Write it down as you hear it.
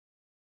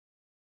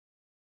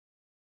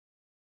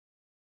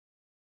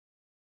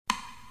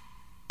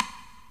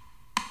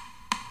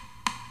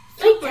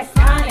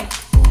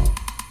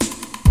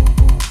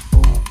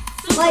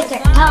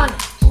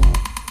tectonics.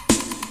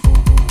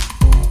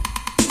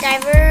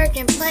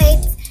 Divergent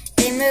plates,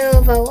 they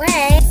move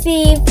away.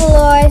 Sea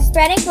floor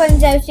spreading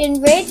forms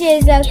ocean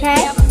ridges,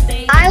 okay?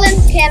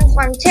 Islands can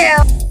form too.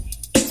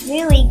 It's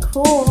really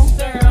cool.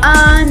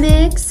 I'm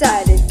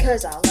excited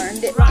because I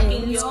learned it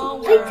in school.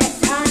 Plate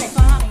tectonics.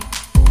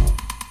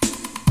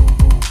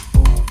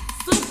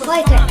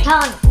 Plate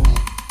tectonics.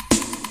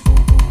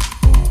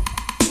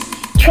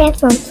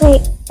 Transform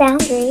plate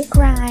boundaries.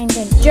 Grind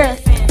and jerk.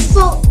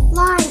 Fault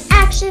line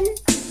action.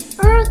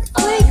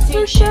 Earthquake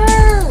for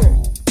sure.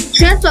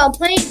 Transform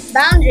plate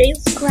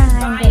boundaries.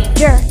 Grind and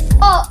jerk.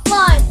 Fault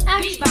line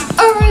action.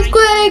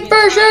 Earthquake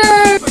for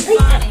sure. Plate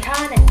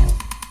tectonics.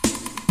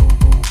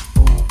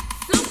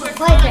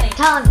 Plate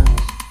tectonics.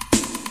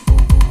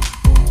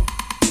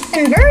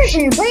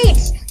 Conversion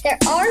plates. There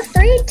are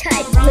 3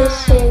 types.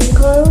 Listen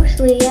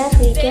closely as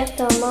we get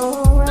them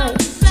all right.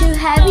 2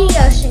 heavy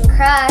ocean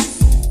crusts.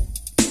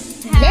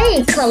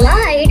 They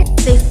collide.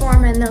 They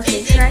form an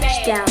ocean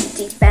stretch down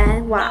deep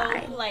and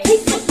wide.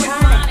 Plate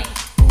tectonics.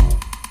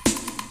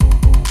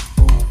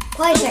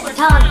 Plate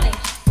tectonics.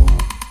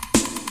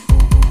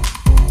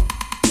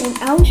 An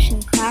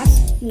ocean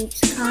crust meets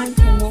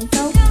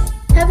continental.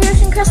 Heavy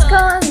ocean crust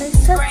gone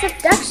is a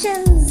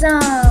subduction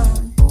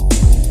zone.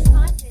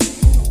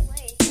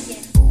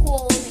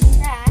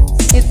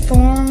 It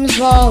forms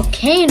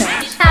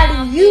volcanoes. How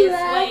do you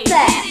like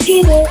that?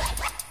 Get it.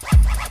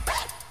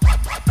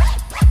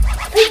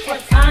 Plate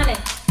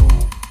tectonics.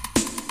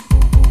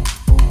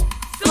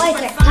 Plate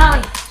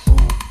tectonics.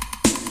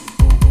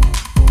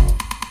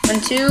 When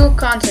 2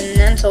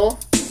 continental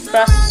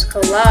crusts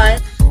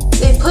collide,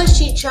 they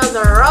push each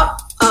other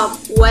up,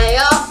 way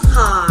up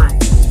high.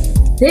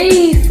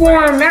 they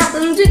form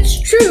mountains, it's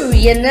true,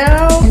 you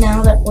know.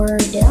 Now that we're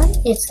done,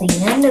 it's the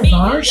end of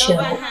our show.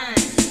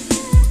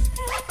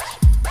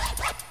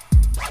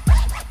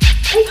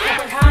 Plate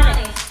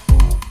tectonics.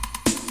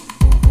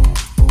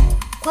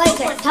 Plate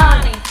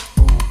tectonics.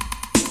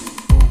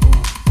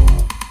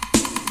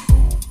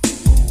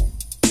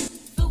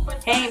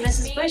 Hey,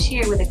 Mrs. Bush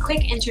here with a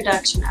quick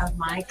introduction of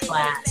my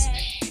class.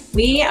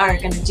 We are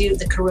going to do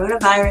the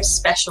coronavirus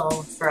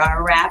special for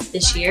our wrap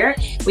this year.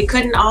 We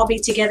couldn't all be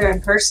together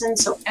in person,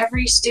 so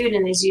every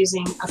student is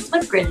using a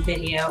Flipgrid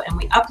video, and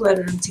we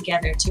uploaded them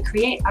together to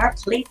create our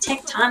Plate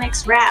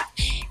Tectonics wrap,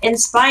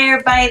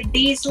 inspired by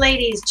these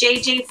ladies,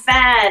 JJ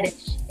Fad.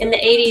 In the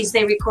 80s,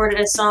 they recorded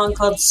a song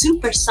called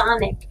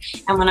Supersonic,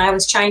 and when I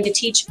was trying to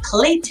teach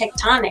Plate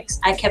Tectonics,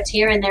 I kept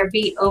hearing their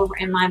beat over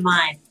in my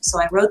mind. So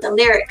I wrote the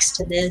lyrics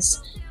to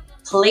this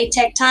Plate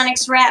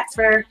Tectonics rap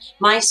for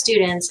my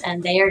students,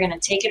 and they are going to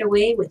take it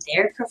away with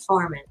their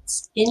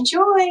performance.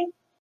 Enjoy!